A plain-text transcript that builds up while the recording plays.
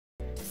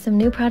Some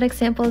new product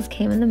samples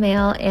came in the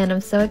mail and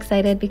I'm so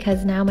excited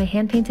because now my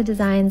hand-painted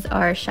designs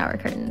are shower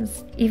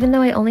curtains. Even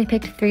though I only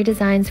picked 3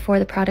 designs for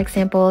the product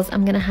samples,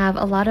 I'm gonna have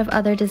a lot of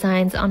other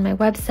designs on my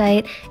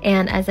website,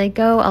 and as I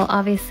go, I'll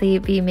obviously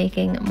be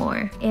making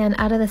more. And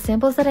out of the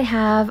samples that I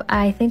have,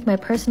 I think my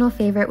personal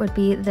favorite would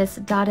be this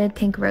dotted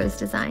pink rose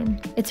design.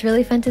 It's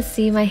really fun to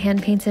see my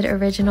hand-painted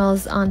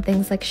originals on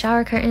things like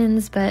shower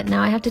curtains, but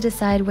now I have to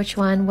decide which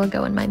one will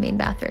go in my main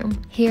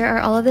bathroom. Here are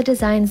all of the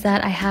designs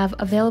that I have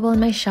available in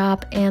my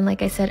shop, and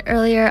like I said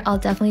earlier, I'll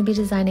definitely be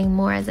designing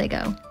more as I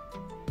go.